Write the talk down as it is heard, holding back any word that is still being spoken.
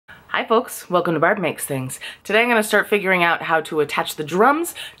Hi folks, welcome to Barb Makes Things. Today I'm going to start figuring out how to attach the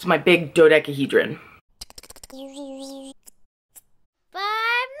drums to my big dodecahedron.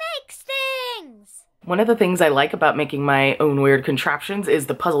 Barb Makes Things! One of the things I like about making my own weird contraptions is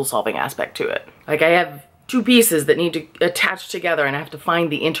the puzzle solving aspect to it. Like, I have two pieces that need to attach together and I have to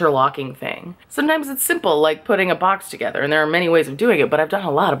find the interlocking thing. Sometimes it's simple, like putting a box together, and there are many ways of doing it, but I've done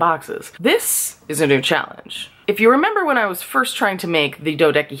a lot of boxes. This is a new challenge. If you remember when I was first trying to make the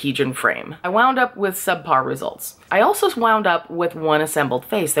dodecahedron frame, I wound up with subpar results. I also wound up with one assembled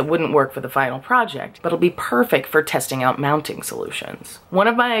face that wouldn't work for the final project, but it'll be perfect for testing out mounting solutions. One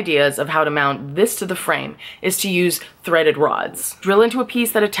of my ideas of how to mount this to the frame is to use threaded rods. Drill into a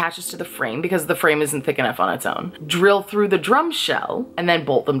piece that attaches to the frame because the frame isn't thick enough on its own. Drill through the drum shell and then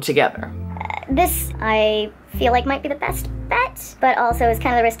bolt them together. This, I feel like, might be the best bet, but also is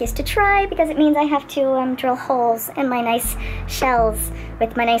kind of the riskiest to try because it means I have to drill holes in my nice shells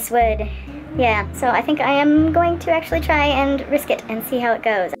with my nice wood. Yeah, so I think I am going to actually try and risk it and see how it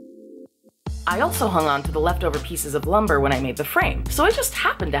goes. I also hung on to the leftover pieces of lumber when I made the frame, so I just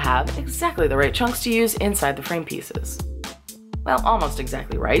happened to have exactly the right chunks to use inside the frame pieces. Well, almost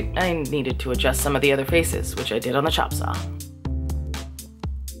exactly right. I needed to adjust some of the other faces, which I did on the chop saw.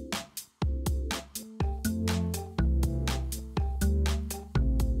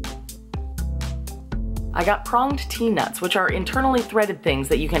 I got pronged T-nuts, which are internally threaded things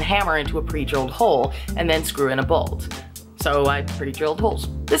that you can hammer into a pre-drilled hole and then screw in a bolt. So I pre-drilled holes.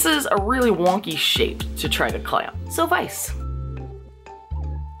 This is a really wonky shape to try to clamp, so vise.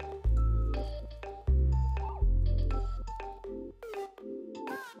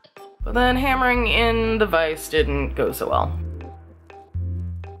 But then hammering in the vise didn't go so well.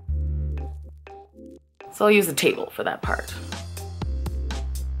 So I'll use the table for that part.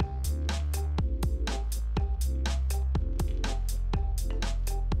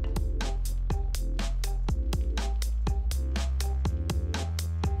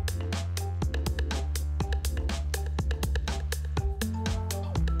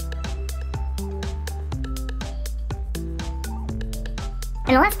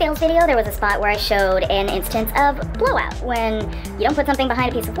 In the last fails video, there was a spot where I showed an instance of blowout. When you don't put something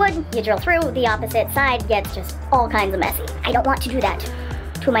behind a piece of wood, you drill through, the opposite side gets just all kinds of messy. I don't want to do that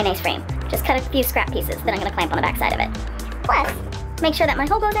to my nice frame. Just cut a few scrap pieces that I'm going to clamp on the back side of it. Plus, make sure that my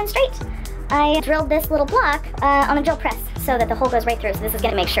hole goes in straight. I drilled this little block on a drill press so that the hole goes right through, so this is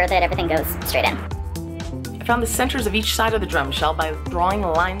going to make sure that everything goes straight in. I found the centers of each side of the drum shell by drawing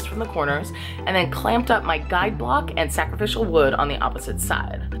lines from the corners and then clamped up my guide block and sacrificial wood on the opposite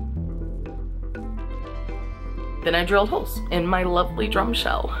side. Then I drilled holes in my lovely drum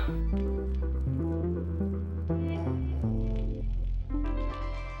shell.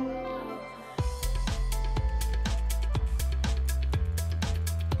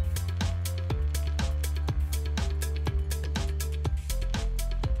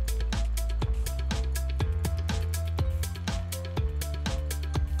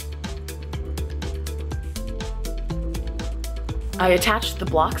 I attached the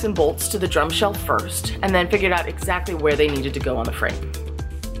blocks and bolts to the drum shell first, and then figured out exactly where they needed to go on the frame.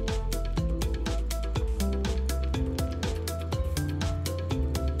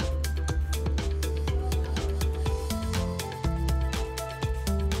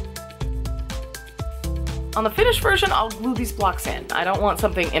 On the finished version, I'll glue these blocks in. I don't want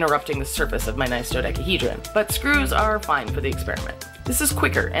something interrupting the surface of my nice dodecahedron, but screws are fine for the experiment. This is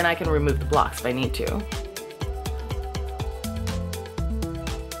quicker, and I can remove the blocks if I need to.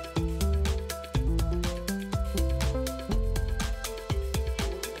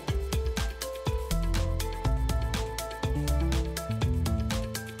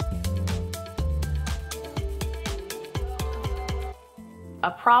 A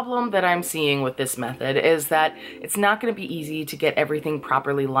problem that I'm seeing with this method is that it's not going to be easy to get everything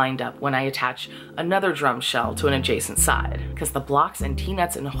properly lined up when I attach another drum shell to an adjacent side, because the blocks and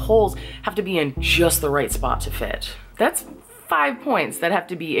T-nuts and holes have to be in just the right spot to fit. That's 5 points that have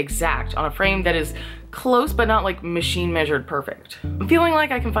to be exact on a frame that is close but not like machine measured perfect. I'm feeling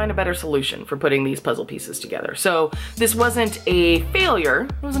like I can find a better solution for putting these puzzle pieces together. So this wasn't a failure,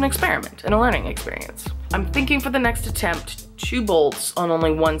 it was an experiment and a learning experience. I'm thinking for the next attempt 2 bolts on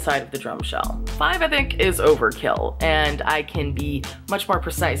only one side of the drum shell. 5 I think is overkill, and I can be much more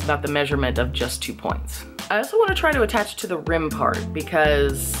precise about the measurement of just 2 points. I also want to try to attach to the rim part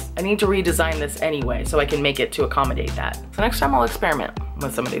because I need to redesign this anyway so I can make it to accommodate that. So next time I'll experiment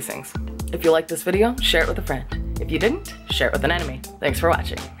with some of these things. If you liked this video, share it with a friend. If you didn't, share it with an enemy. Thanks for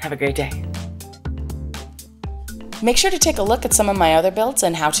watching. Have a great day. Make sure to take a look at some of my other builds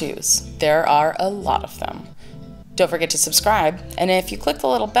and how-tos. There are a lot of them. Don't forget to subscribe, and if you click the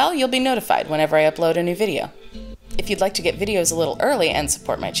little bell, you'll be notified whenever I upload a new video. If you'd like to get videos a little early and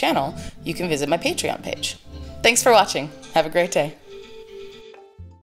support my channel, you can visit my Patreon page. Thanks for watching. Have a great day.